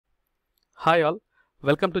Hi all,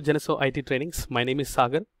 welcome to Geneso IT Trainings. My name is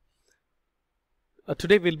Sagar.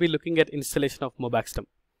 Today we'll be looking at installation of Mobaxterm.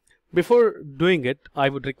 Before doing it, I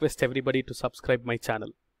would request everybody to subscribe my channel.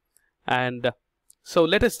 And so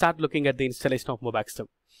let us start looking at the installation of Mobaxterm.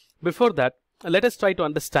 Before that, let us try to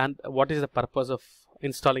understand what is the purpose of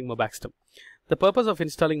installing Mobaxterm. The purpose of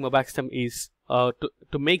installing Mobaxterm is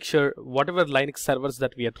to make sure whatever Linux servers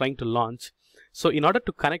that we are trying to launch. So in order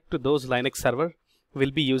to connect to those Linux server, we'll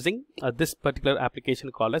be using this particular application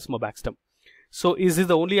called as Mobaxterm. So is this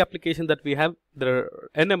the only application that we have? There are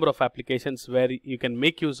a number of applications where you can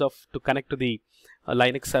make use of to connect to the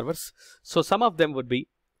Linux servers. So some of them would be,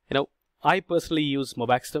 I personally use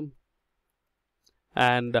Mobaxterm,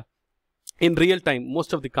 and in real time,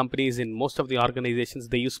 most of the companies in most of the organizations,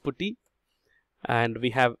 they use Putty, and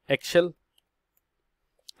we have Excel,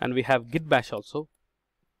 and we have Git Bash also.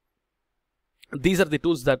 These are the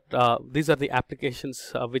tools that these are the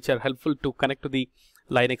applications which are helpful to connect to the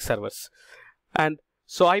Linux servers. And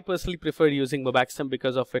so I personally prefer using Mobaxterm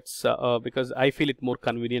because of its because I feel it more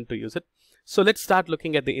convenient to use it. So let's start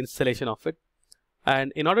looking at the installation of it.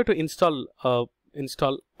 And in order to install,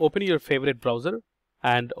 open your favorite browser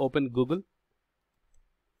and open Google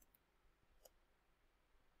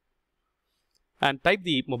and type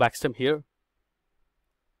the Mobaxterm here.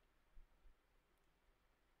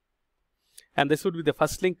 And this would be the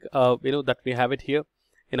first link, that we have it here,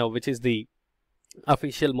 which is the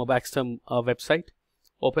official Mobaxterm website.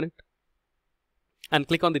 Open it and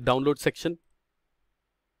click on the download section.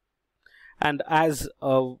 And as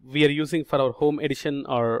we are using for our home edition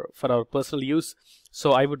or for our personal use,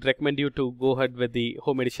 so I would recommend you to go ahead with the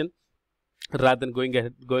home edition rather than going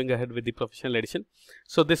ahead with the professional edition.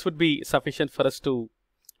 So this would be sufficient for us to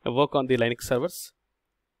work on the Linux servers.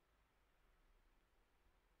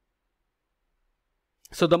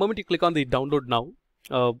 So the moment you click on the download now,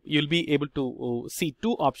 you'll be able to see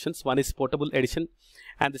two options. One is portable edition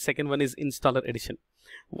and the second one is installer edition.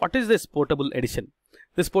 What is this portable edition?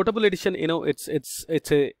 This portable edition, it's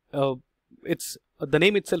the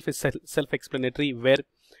name itself is self-explanatory, where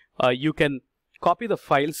you can copy the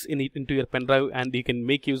files into your pen drive, and you can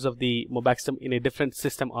make use of the Mobaxterm in a different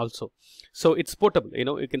system also. So it's portable.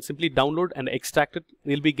 You can simply download and extract it.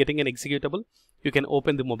 You'll be getting an executable. You can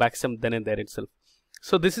open the Mobaxterm then and there itself.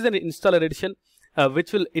 So this is an installer edition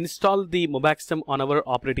which will install the Mobaxterm on our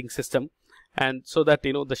operating system, and so that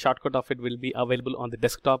the shortcut of it will be available on the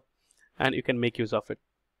desktop and you can make use of it.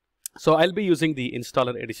 So I'll be using the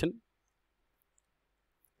installer edition.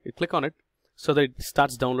 You click on it so that it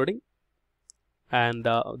starts downloading, and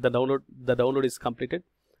the download is completed.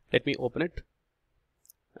 Let me open it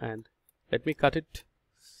and let me cut it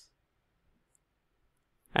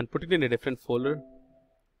and put it in a different folder.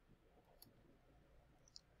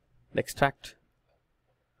 Extract.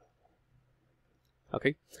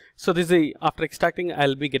 Okay, so this is after extracting,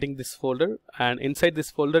 I'll be getting this folder, and inside this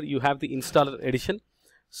folder you have the installer edition.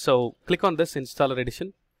 So click on this installer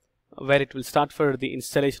edition, where it will start for the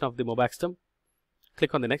installation of the Mobaxterm.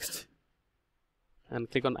 Click on the next and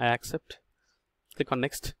click on I accept. Click on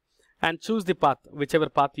next and choose the path, whichever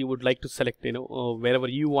path you would like to select. Wherever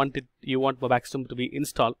you want Mobaxterm to be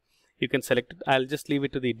installed, you can select it. I'll just leave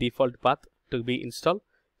it to the default path to be installed.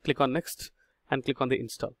 Click on next and click on the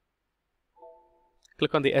install.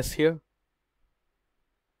 Click on the S here,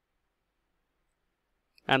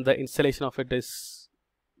 and the installation of it is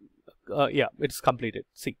it's completed.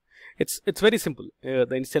 See, it's very simple.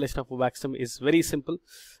 The installation of Mobaxterm is very simple,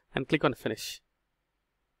 and click on finish.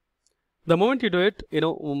 The moment you do it,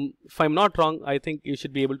 if I'm not wrong, I think you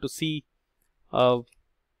should be able to see on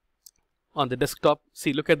the desktop.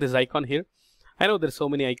 See, look at this icon here. I know there's so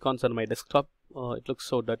many icons on my desktop. It looks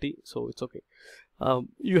so dirty, so it's okay.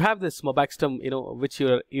 You have this Mobaxterm, which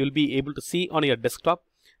you'll be able to see on your desktop.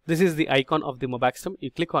 This is the icon of the Mobaxterm.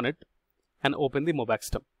 You click on it and open the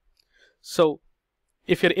Mobaxterm. So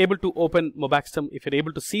if you're able to open Mobaxterm, if you're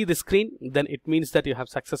able to see the screen, then it means that you have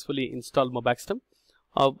successfully installed Mobaxterm.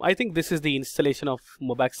 I think this is the installation of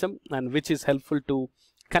Mobaxterm, and which is helpful to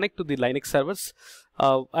connect to the Linux servers.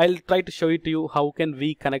 I'll try to show it to you how can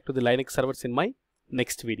we connect to the Linux servers in my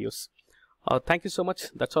next videos. Thank you so much.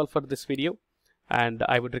 That's all for this video, and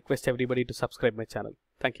I would request everybody to subscribe my channel.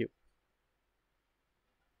 Thank you.